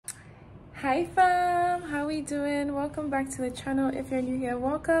Hi fam, how we doing? Welcome back to the channel. If you're new here,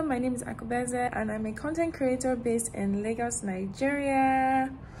 welcome. My name is Akubeze and I'm a content creator based in Lagos, Nigeria.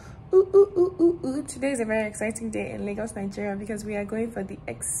 Today is a very exciting day in Lagos, Nigeria because we are going for the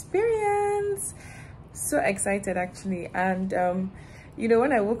experience. So excited actually. And you know,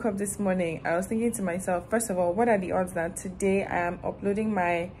 when I woke up this morning, I was thinking to myself, first of all, what are the odds that today I am uploading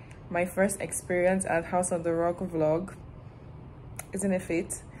my first experience at House on the Rock vlog? Isn't it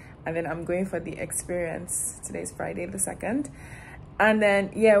fate? And then I'm going for the experience. Today's Friday the 2nd. And then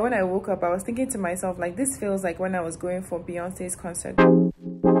yeah, when I woke up, I was thinking to myself, like, this feels like when I was going for Beyonce's concert.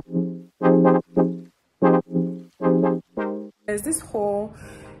 There's this whole,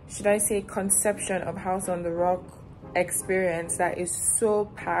 should I say, conception of House on the Rock experience that is so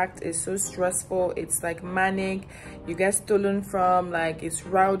packed, it's so stressful, it's like manic, you get stolen from, like it's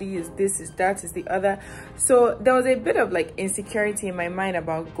rowdy, is this, is that, is the other. So there was a bit of like insecurity in my mind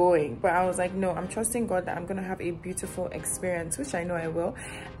about going, but I was like, no, I'm trusting God that I'm gonna have a beautiful experience, which I know I will.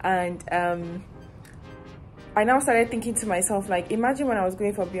 And I now started thinking to myself, like, imagine when I was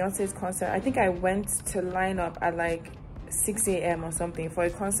going for Beyonce's concert. I think I went to line up at like 6 a.m. or something for a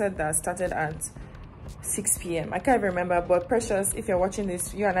concert that started at 6 p.m. I can't remember, but Precious, if you're watching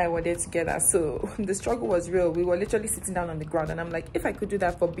this, you and I were there together, so the struggle was real. We were literally sitting down on the ground and I'm like, if I could do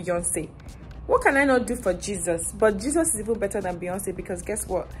that for Beyonce, what can I not do for Jesus? But Jesus is even better than Beyonce, because guess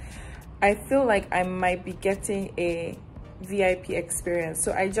what, I feel like I might be getting a VIP experience.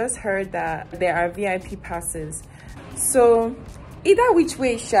 So I just heard that there are VIP passes, so either which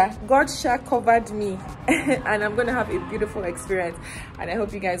way, God covered me and I'm gonna have a beautiful experience, and I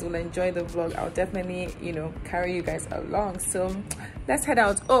hope you guys will enjoy the vlog. I'll definitely, you know, carry you guys along. So let's head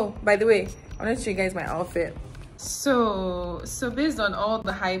out. Oh, by the way, I want to show you guys my outfit. So based on all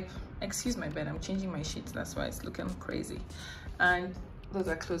the hype, excuse my bed, I'm changing my sheets, that's why it's looking crazy, and those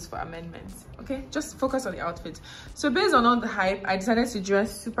are clothes for amendments. Okay, just focus on the outfit. So based on all the hype, I decided to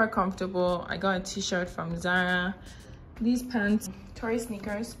dress super comfortable. I got a t-shirt from Zara, these pants, Tory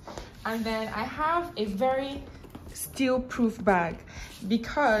sneakers, and then I have a very steel-proof bag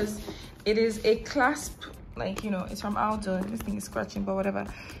because it is a clasp, like, you know, it's from Aldo. This thing is scratching, but whatever.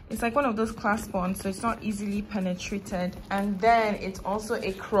 It's like one of those clasp ones, so it's not easily penetrated. And then it's also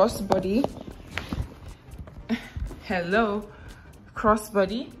a crossbody. Hello,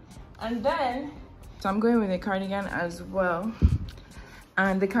 crossbody. And then, so I'm going with a cardigan as well.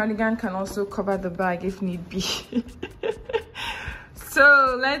 And the cardigan can also cover the bag if need be.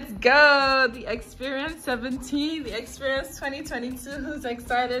 So let's go. The experience 17, the experience 2022. Who's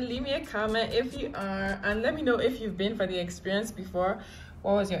excited? Leave me a comment if you are, and let me know if you've been for the experience before.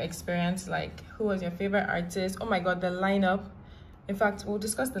 What was your experience like? Who was your favorite artist? Oh my god, the lineup. In fact, we'll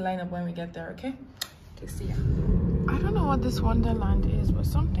discuss the lineup when we get there. Okay, see ya. I don't know what this wonderland is, but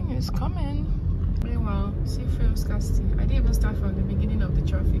something is coming. Well, see film scarcity. I didn't even start from the beginning of the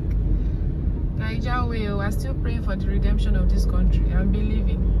traffic. Nigeria, we're still praying for the redemption of this country and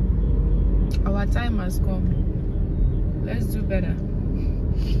believing our time has come. Let's do better.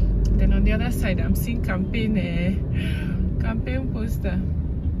 Then on the other side, I'm seeing campaign poster.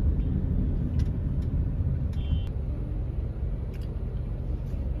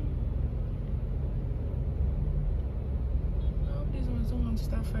 I hope these ones don't want to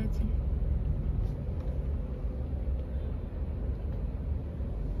start fighting.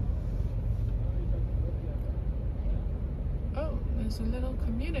 There's a little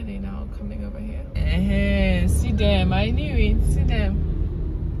community now coming over here. See them, I knew it. See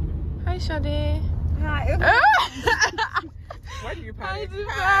them. Hi, Shade. Hi. Why do you panic?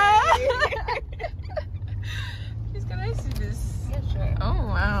 Hi. Please, can I see this? Yeah, sure. Oh,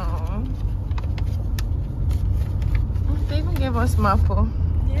 wow. They even gave us Mapo.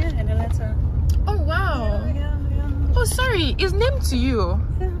 Yeah, and a letter. Oh, wow. Yeah. Oh, sorry. It's named to you.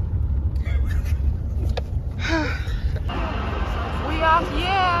 Yeah. We are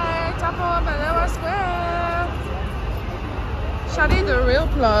here, Tope Alabi Square. Shade the real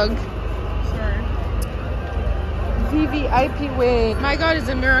plug. Sorry. VVIP way. My God is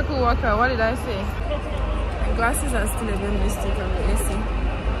a miracle worker. What did I say? My glasses are still a bit misty from the AC.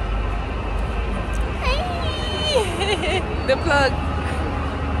 Hey! The plug.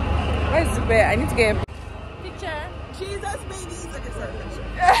 Where's the bear? I need to get a picture. Jesus, babies.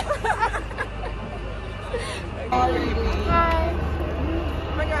 Hi.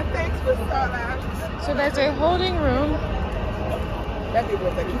 Oh my god, thanks for starting. So there's a holding room. That thing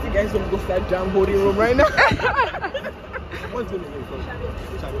was like, if you guys don't go to that damn holding room right now. What's going on?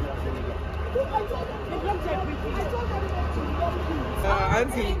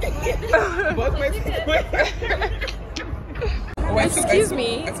 Auntie. What's my Excuse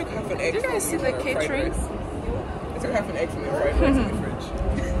me. I took half an egg. Did you guys see the catering? I took half an egg from the fried rice in the fridge.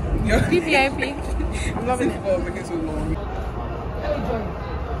 VVIP. I'm loving it. Oh, because it was long.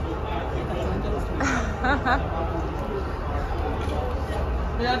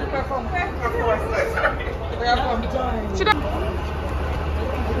 Should I?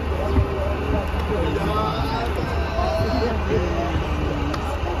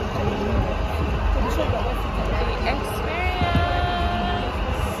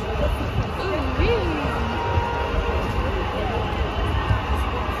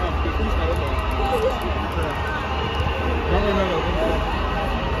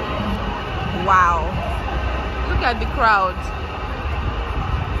 Wow, look at the crowd.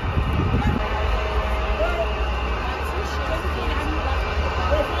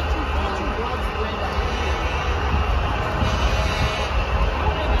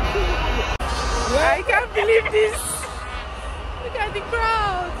 I can't believe this. Look at the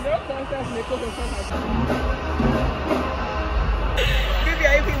crowd.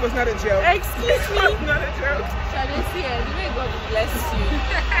 VVIP was not a joke. Excuse me. Not a joke. Shall we see it? May God bless you.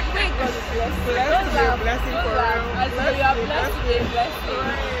 May God bless you. Bless you, blessing for real. As you are blessed with a blessing.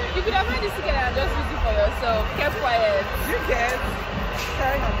 You could have had this ticket and just use it for yourself. Kept quiet. You get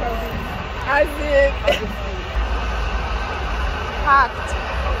carrying on pelvis. As if packed.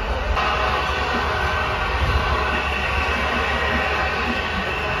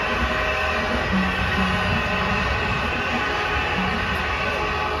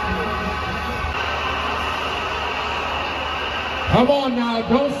 Come on now,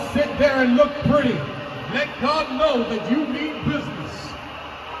 don't sit there and look pretty. Let God know that you mean business.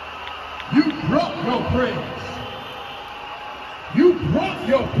 You brought your praise. You brought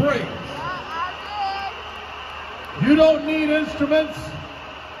your praise. You don't need instruments.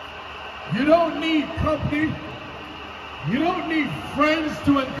 You don't need company. You don't need friends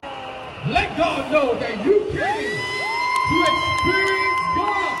to let God know that you came to experience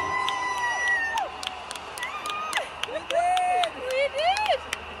God.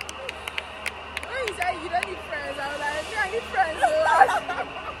 You don't need friends. I was like, yeah, I need friends.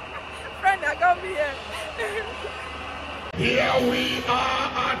 Friend, I got me here. Here we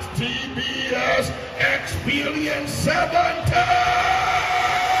are at TBS Experience 70.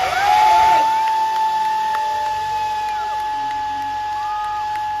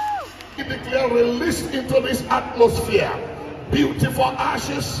 We declare released into this atmosphere beautiful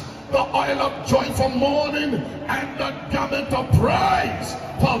ashes, the oil of joy for mourning, and the garment of praise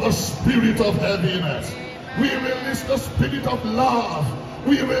for the spirit of heaviness. We release the spirit of love.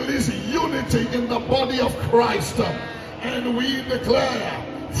 We release unity in the body of Christ. And we declare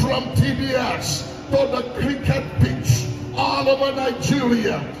from TBS to the cricket pitch all over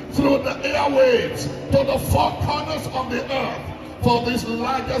Nigeria, through the airwaves to the four corners of the earth, for this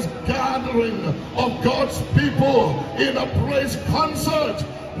largest gathering of God's people in a praise concert.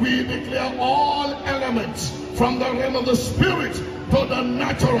 We declare all elements from the realm of the spirit to the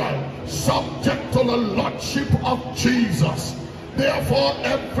natural, subject to the lordship of Jesus. Therefore,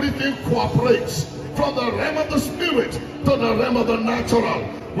 everything cooperates from the realm of the spirit to the realm of the natural.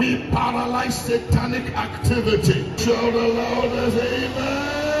 We paralyze satanic activity. Shout aloud as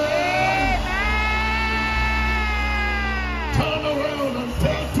amen. Turn around and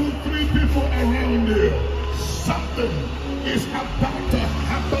tell 2, 3 people around you. Something is about to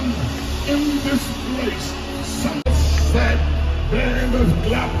happen in this place. Something said, then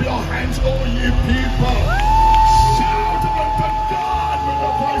clap your hands, all ye people. Shout unto God with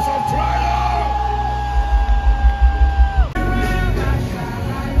the voice of triumph.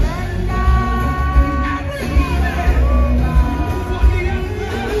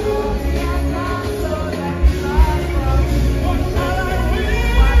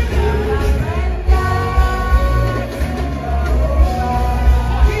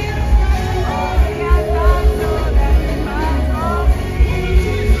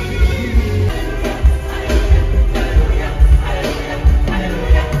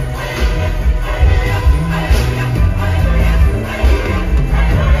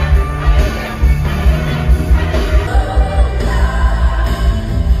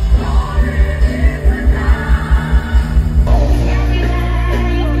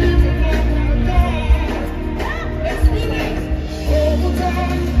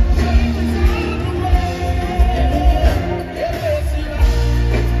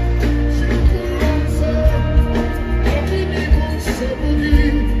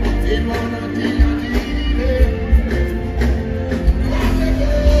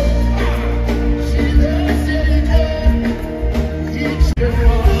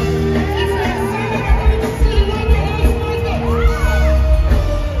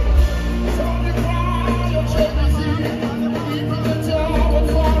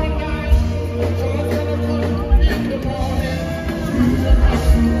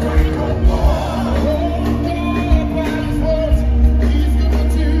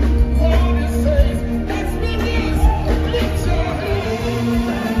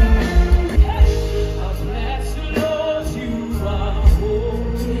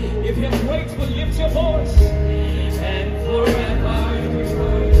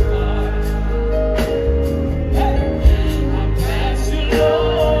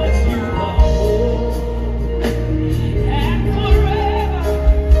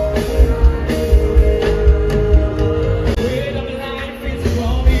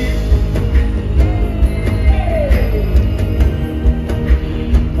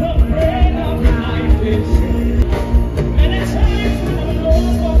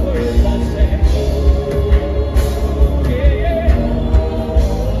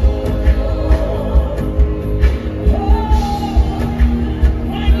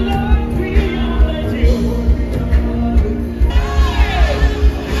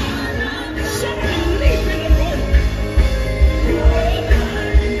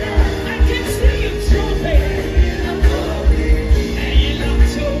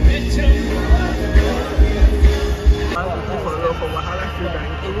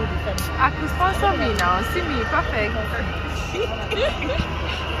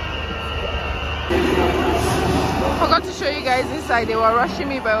 forgot to show you guys inside. They were rushing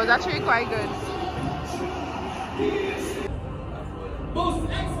me, but it was actually quite good. Most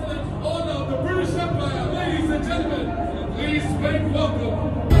excellent honor of the British Empire, ladies and gentlemen, please make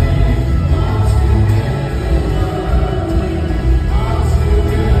welcome.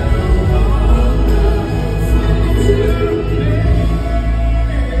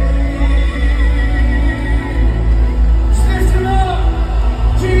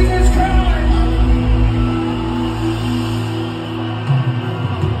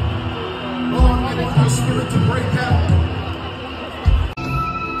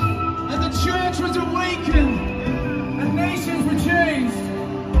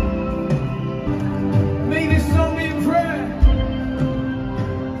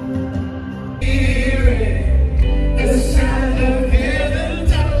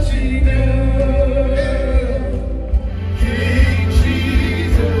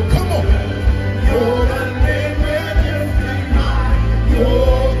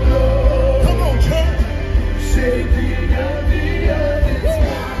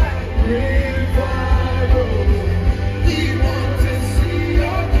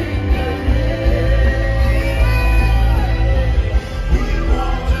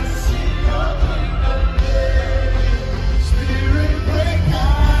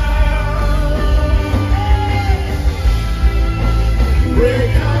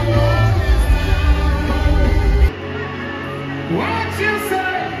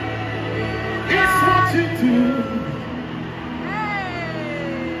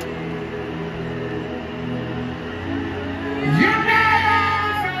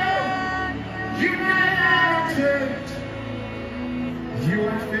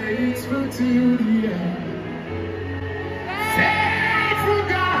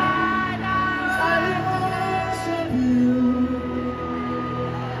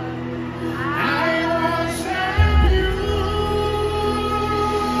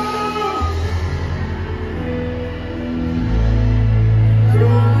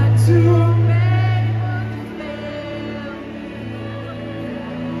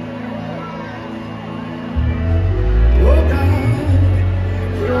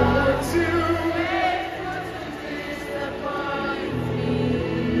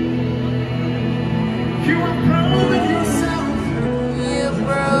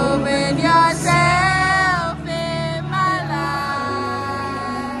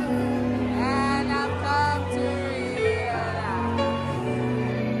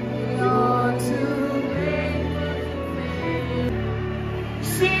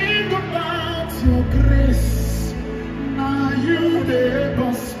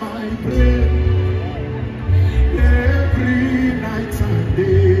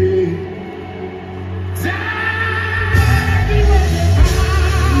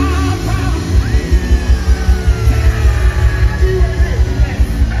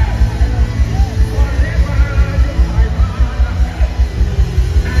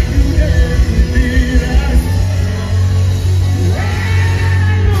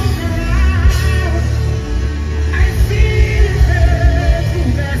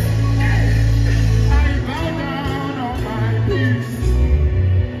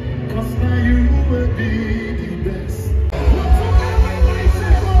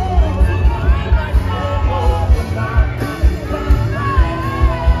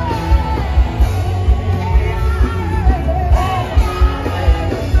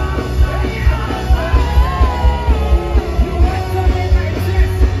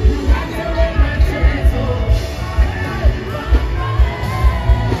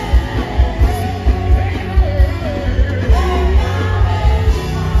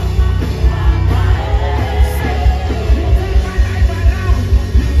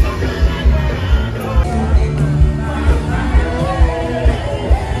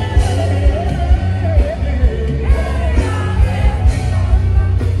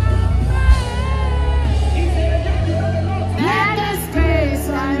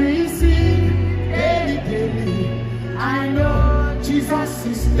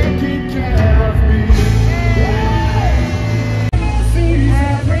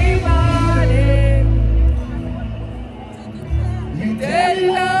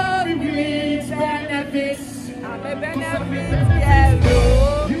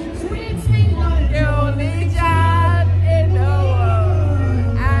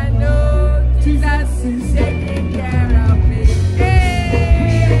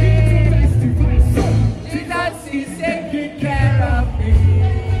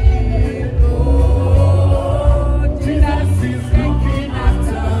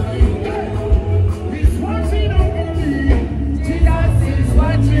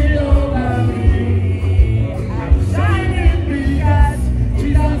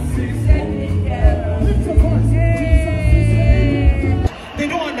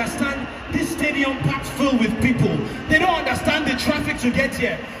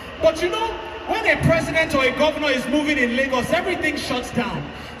 But you know, when a president or a governor is moving in Lagos, everything shuts down.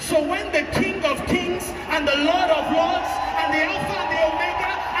 So when the King of Kings and the Lord of Lords and the Alpha and the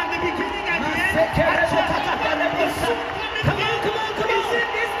Omega and the beginning and the end, come on. He's in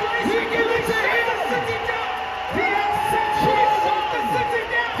this place. We give it to him. The exceptional one.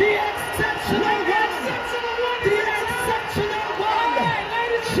 The exceptional one. The exceptional one.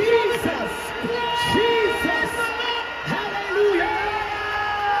 Jesus. Jesus. Hallelujah.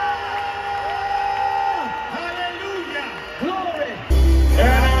 Hallelujah. Glory. And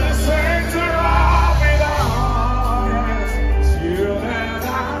at the center of it all, it's you that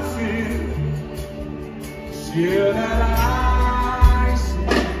I feel, it's you that I see.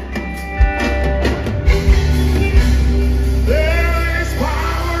 There is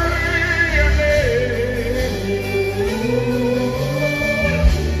power in your name.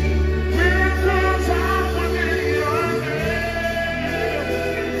 Miracles happen in your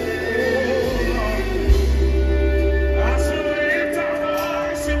name. As we lift our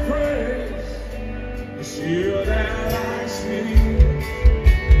voice in praise, it's you that I see.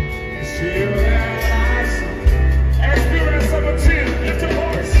 It's you that I see. Experience 17, lift your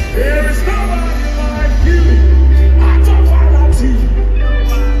voice. There is nobody like you. Adefarasin. No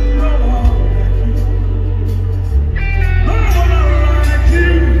one like you. No one like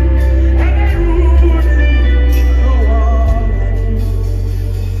you. And I would no one like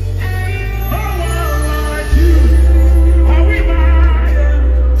you. No one like you. How we Maya.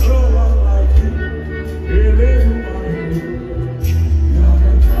 No one like you.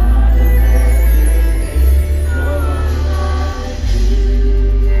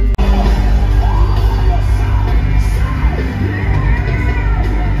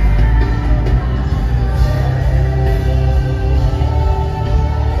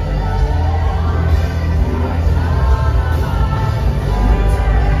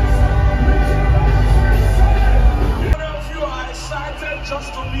 How many of you are excited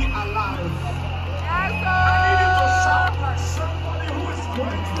just to be alive? I need you to sound like somebody who is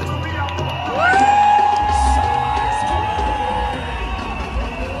grateful to be alive.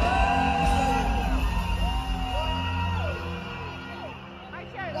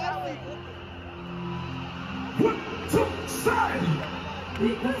 One, two, three.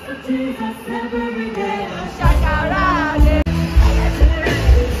 Because of Jesus, every day I shakara.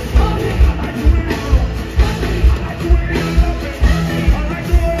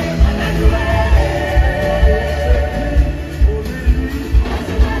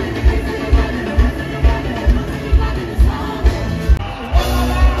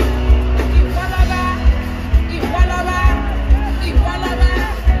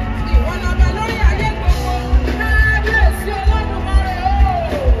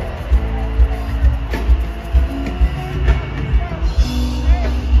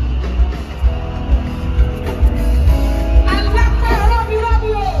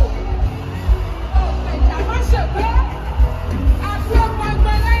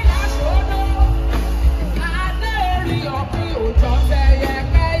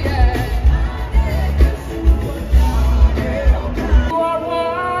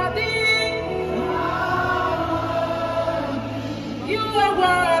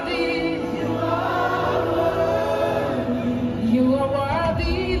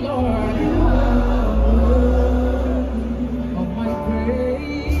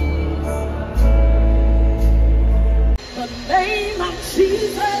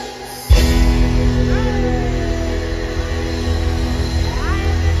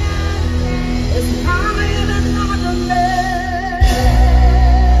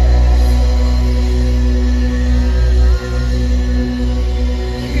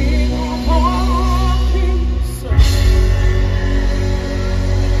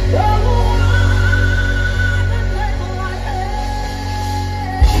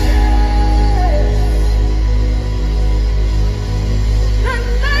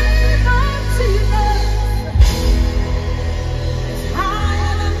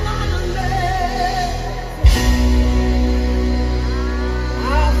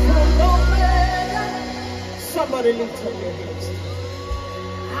 Somebody lift up your hands.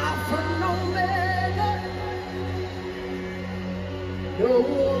 Alpha and Omega. No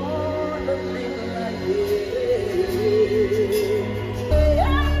one like you.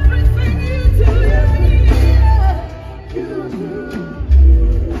 Everything you do, you do.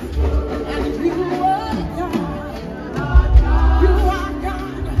 And you are God. You are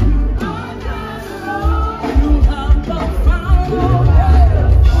God. You have the final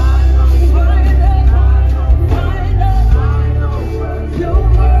word.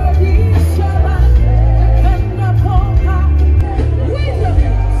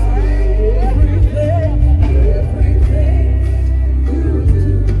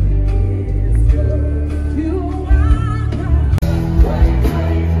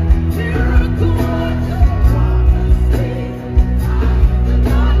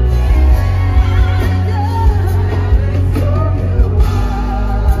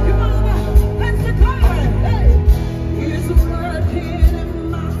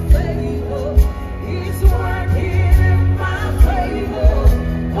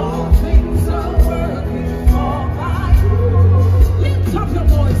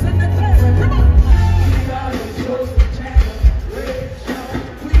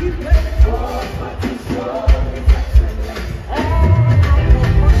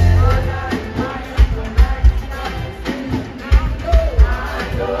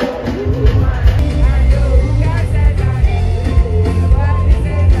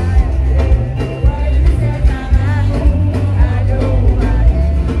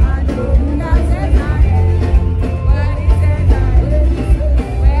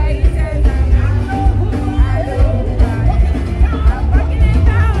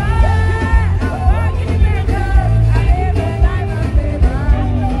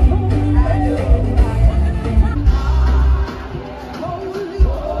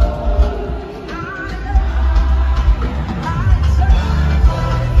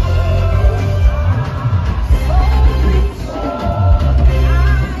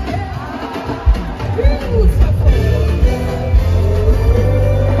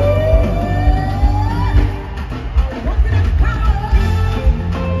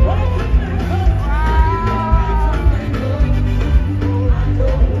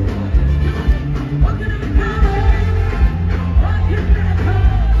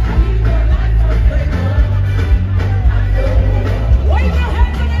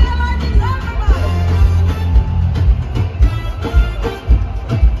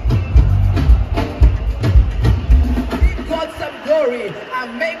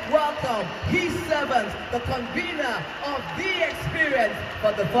 the convener of the experience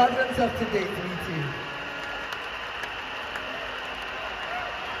for the furtherance of today's meeting.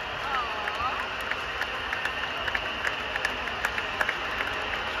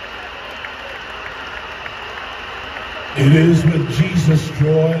 It is with Jesus'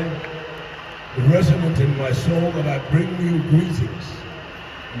 joy resonant in my soul that I bring you greetings.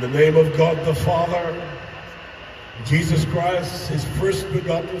 In the name of God the Father, Jesus Christ, his first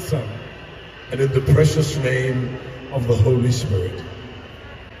begotten Son, and in the precious name of the Holy Spirit.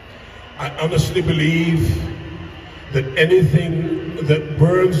 I honestly believe that anything that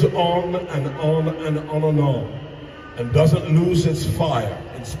burns on and on and on and on and doesn't lose its fire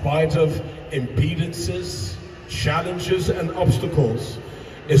in spite of impedances, challenges and obstacles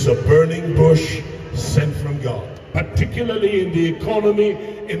is a burning bush sent from God. Particularly in the economy,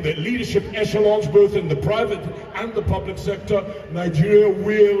 in the leadership echelons, both in the private and the public sector, Nigeria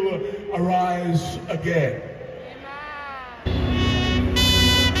will arise again.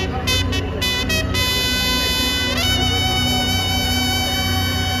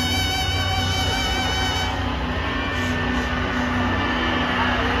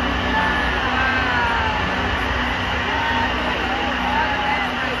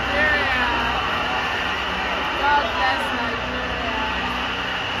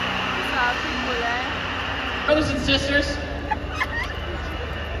 Brothers and sisters,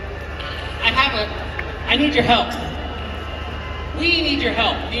 I need your help. We need your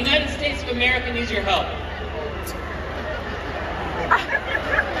help. The United States of America needs your help.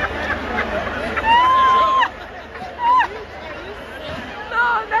 No,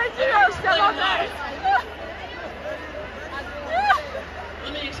 Nigerians cannot die.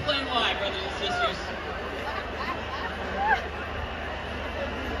 Let me explain why, brothers and sisters.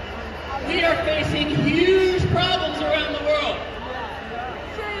 We are facing huge problems around the world.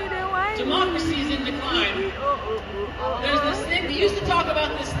 Democracy is in decline. There's this thing, we used to talk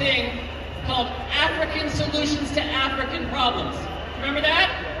about this thing called African solutions to African problems. Remember that?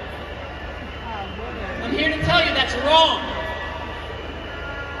 I'm here to tell you that's wrong.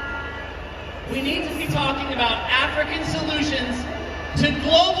 We need to be talking about African solutions to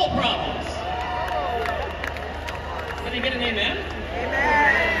global problems. Can I get an amen?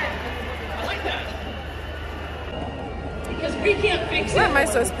 Amen. I like that. Because we can't fix it Why am I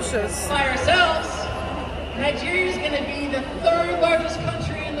suspicious? by ourselves. Nigeria is going to be the third largest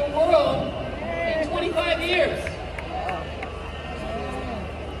country in the world in 25 years.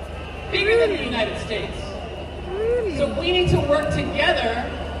 Bigger than the United States. Really? So we need to work together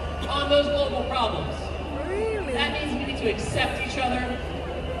on those global problems. Really? That means we need to accept each other.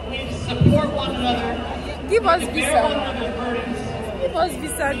 We need to support one another. Give us we need to bear one visa. another's burdens. Give us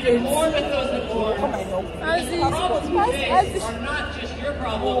visa We need to dates. mourn with those that mourn. As The is- problems we as face is- are not just your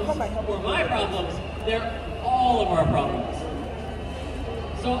problems or my problems. They're all of our problems.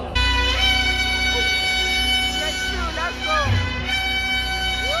 So Let's go.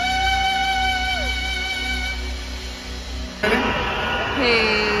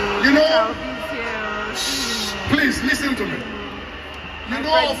 Hey, You know- I'll be here. Please listen to me. You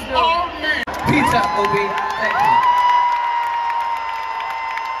know, of all men, Peter Obi, thank you.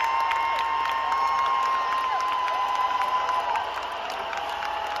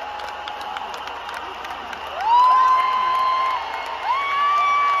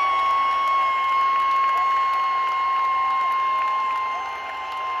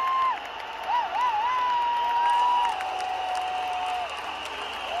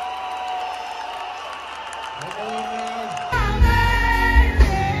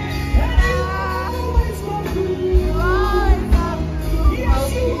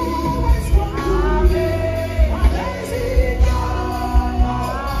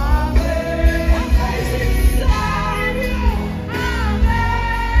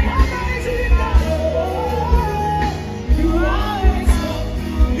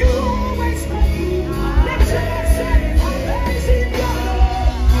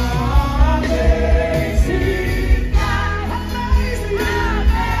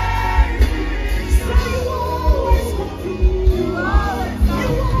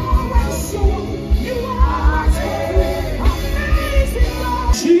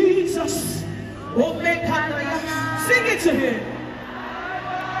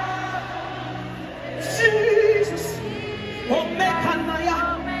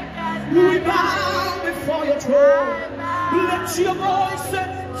 We bow before your throne. Let your voice say,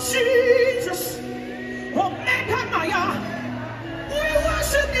 Jesus, Omega Maya. We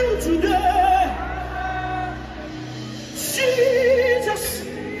worship you today. Jesus,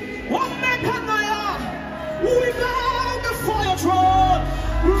 Omega Maya. We bow before your throne.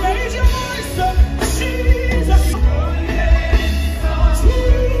 Raise your voice, say, Jesus.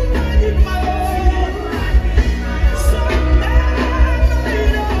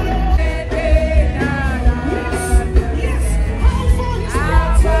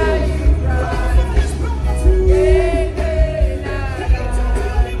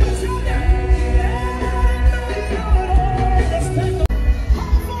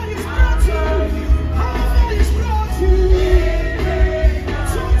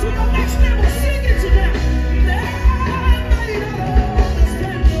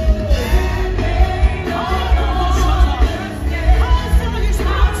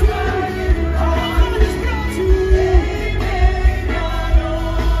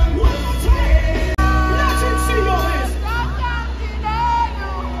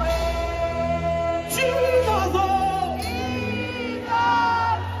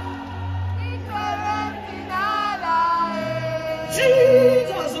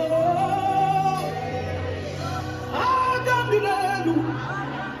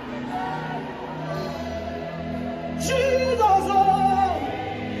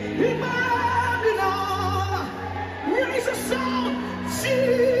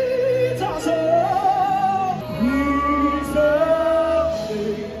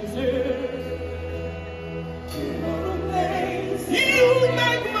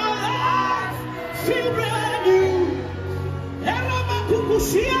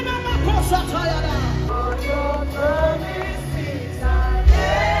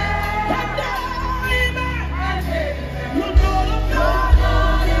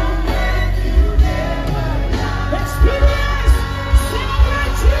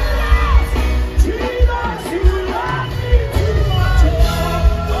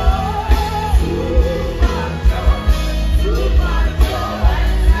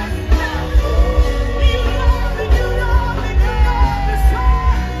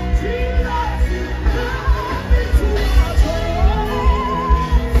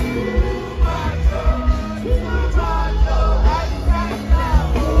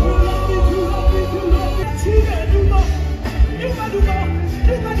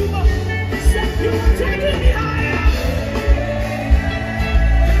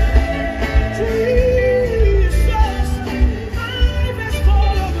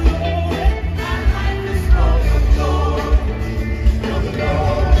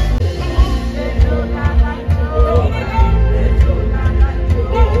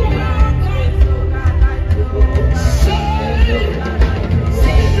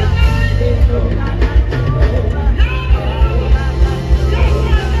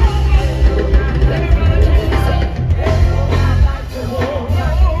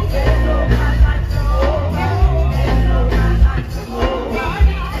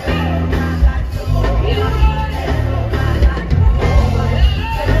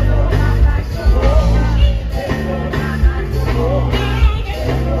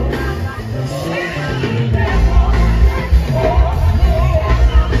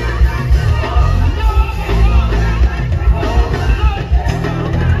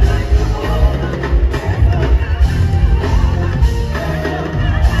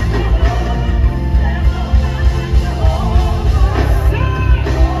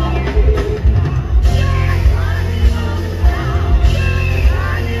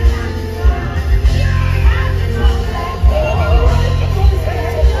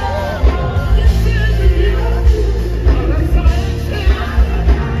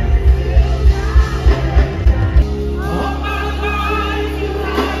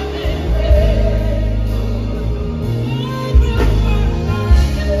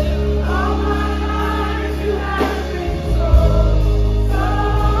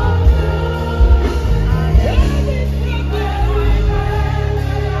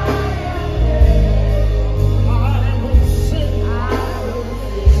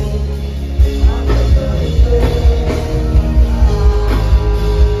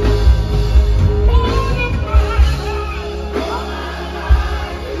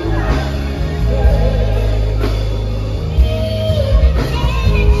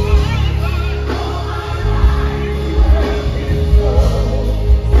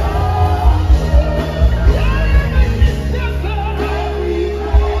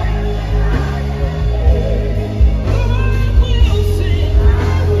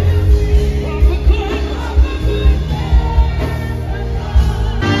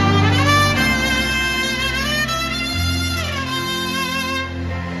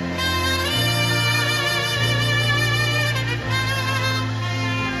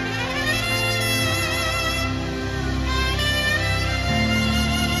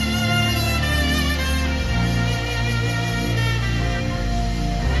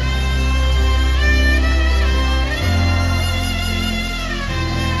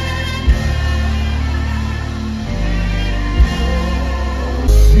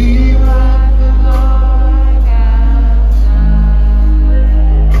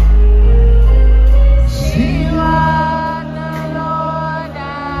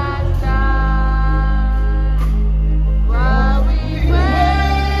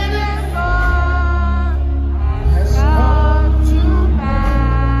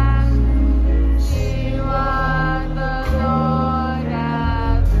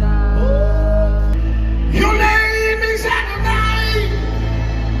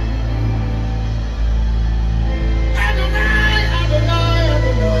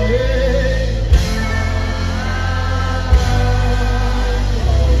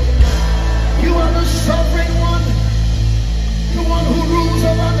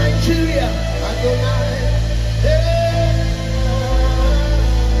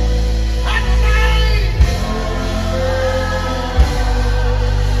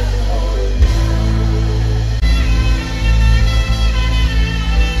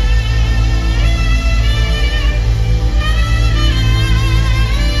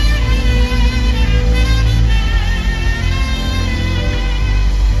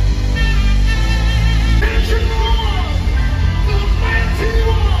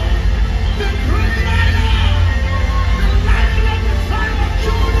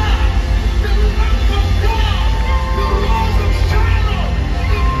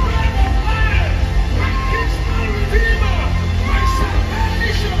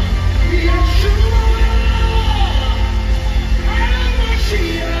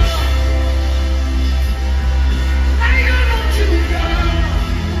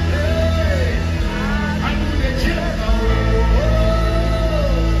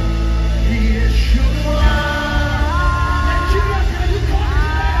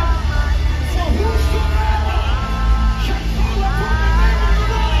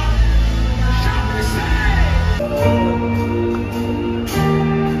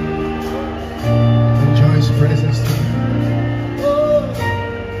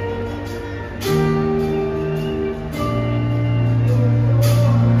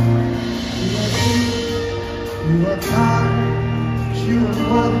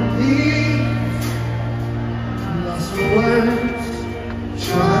 lost words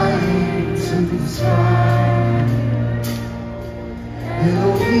trying to describe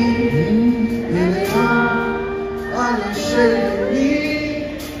Elohim, unashamedly.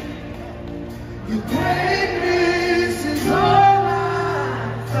 Your greatness is all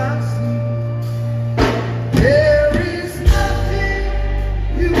I've seen. There is nothing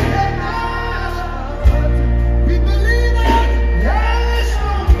you cannot do. We believe that there is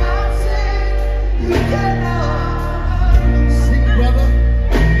no mountain you cannot sing, brother.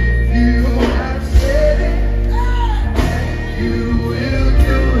 If you have said it, you will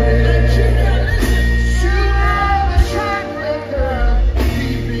do it. You have a track record,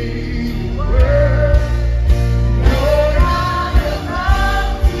 keeping your word. Lord, I am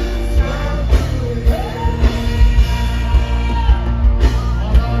not to stop doing it.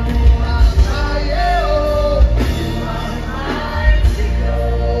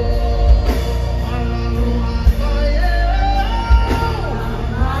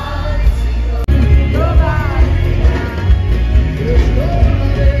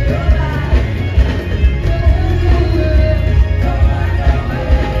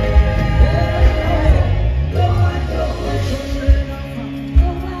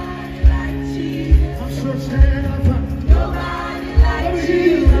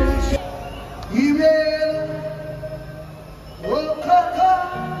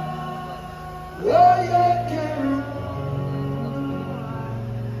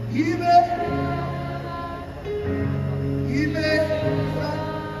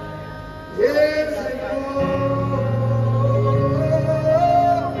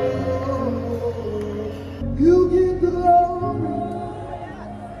 You get the glory,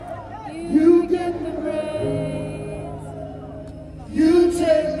 you get the praise, you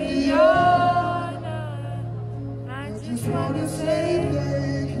take the honor. I just want to say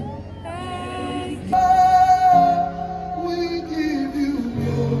thank you. Oh, we give you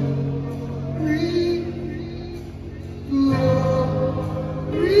glory, glory, glory.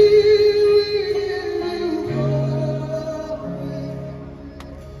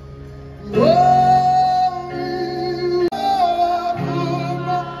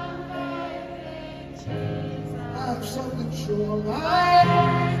 Something sure my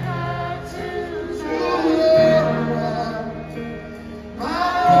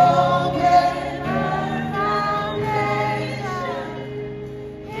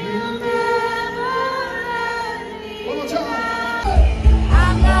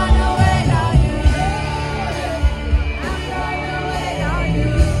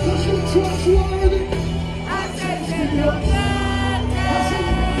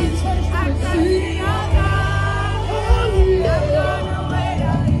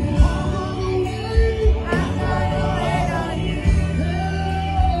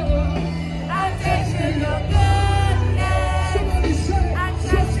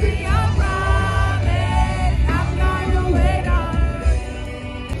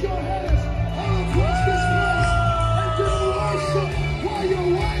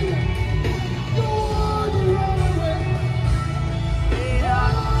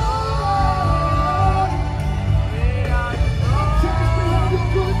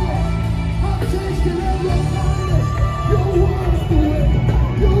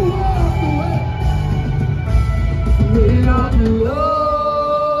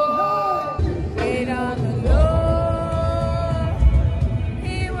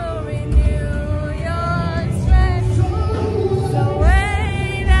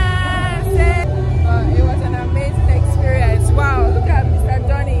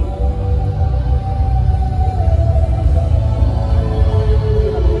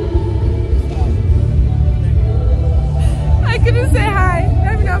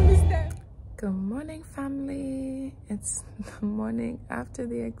It's the morning after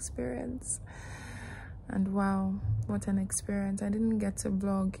the experience, and wow, what an experience. I didn't get to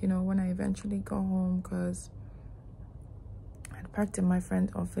vlog, you know, when I eventually got home, because I parked in my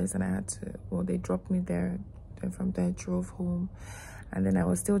friend's office and I had to, well, they dropped me there, then from there I drove home, and then I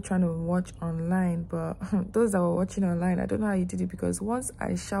was still trying to watch online. But those that were watching online, I don't know how you did it, because once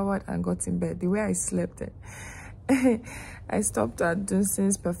I showered and got in bed, the way I slept it, I stopped at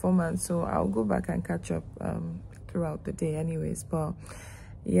Dunsin's performance, so I'll go back and catch up throughout the day anyways. But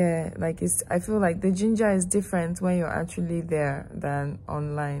yeah, like, I feel like the ginger is different when you're actually there than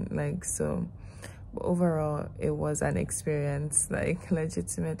online, like, so overall it was an experience, like,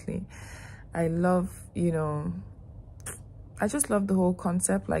 legitimately. I love, you know, I just love the whole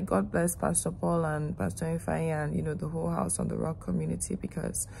concept. Like, God bless Pastor Paul and Pastor Ifeanyi and, you know, the whole House on the Rock community,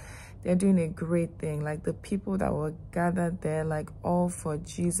 because they're doing a great thing. Like the people that were gathered there, like all for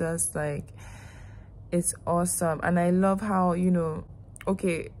Jesus, like it's awesome. And I love how, you know,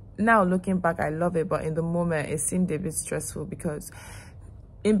 okay, now looking back, I love it, but in the moment it seemed a bit stressful because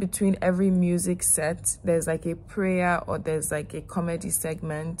in between every music set, there's like a prayer or there's like a comedy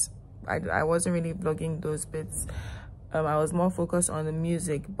segment. I wasn't really vlogging those bits. I was more focused on the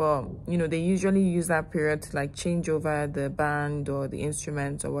music, but you know, they usually use that period to like change over the band or the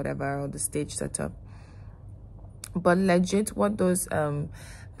instruments or whatever, or the stage setup. But legit, what those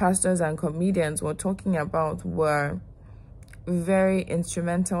pastors and comedians were talking about were very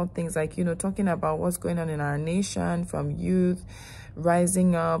instrumental things, like, you know, talking about what's going on in our nation, from youth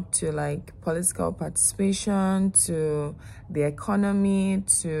rising up to like political participation, to the economy,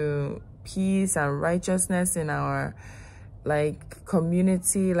 to peace and righteousness in our like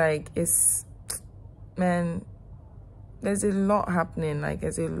community. Like, it's, man, there's a lot happening. Like,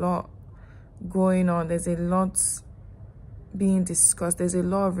 there's a lot going on, there's a lot being discussed, there's a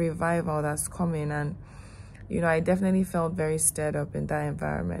lot of revival that's coming. And you know, I definitely felt very stirred up in that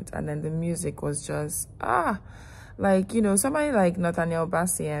environment. And then the music was just like, you know, somebody like Nathaniel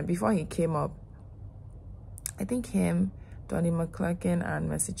Bassey, and before he came up, I think him, Donnie McClurkin and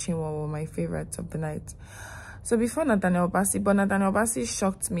Chinwo were my favorites of the night. So before Nathaniel Bassey, but Nathaniel Bassey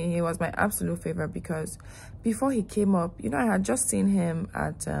shocked me. He was my absolute favorite because before he came up, you know, I had just seen him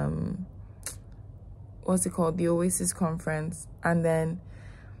at what's it called, the Oasis conference, and then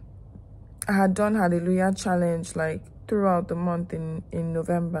I had done Hallelujah Challenge like throughout the month in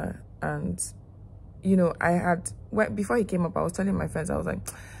November. And you know, I had, before he came up, I was telling my friends, I was like,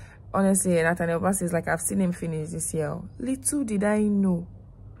 honestly, Nathaniel Bassey is like, I've seen him finish this year. Little did I know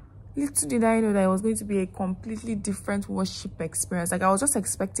that it was going to be a completely different worship experience. Like, I was just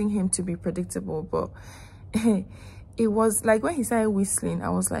expecting him to be predictable, but it was like, when he started whistling, I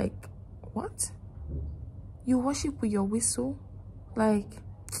was like, what? You worship with your whistle? Like,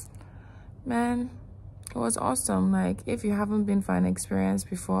 man, it was awesome. Like, if you haven't been for an experience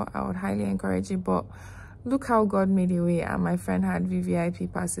before, I would highly encourage it. But look how God made a way, and my friend had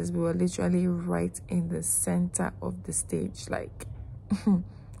VVIP passes. We were literally right in the center of the stage, like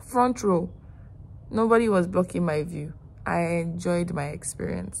front row. Nobody was blocking my view. I enjoyed my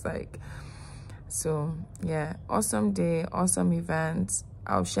experience. Like, so yeah, awesome day, awesome event.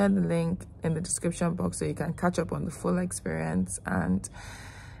 I'll share the link in the description box so you can catch up on the full experience. And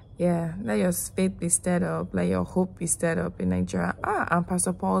yeah, let your faith be stirred up, let your hope be stirred up in Nigeria. And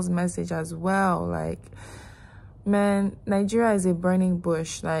Pastor Paul's message as well. Like, man, Nigeria is a burning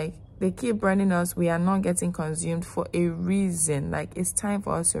bush. Like, they keep burning us. We are not getting consumed for a reason. Like, it's time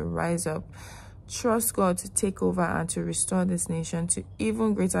for us to rise up, trust God to take over and to restore this nation to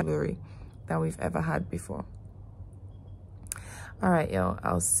even greater glory than we've ever had before. All right, y'all,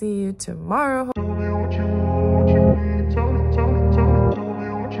 I'll see you tomorrow.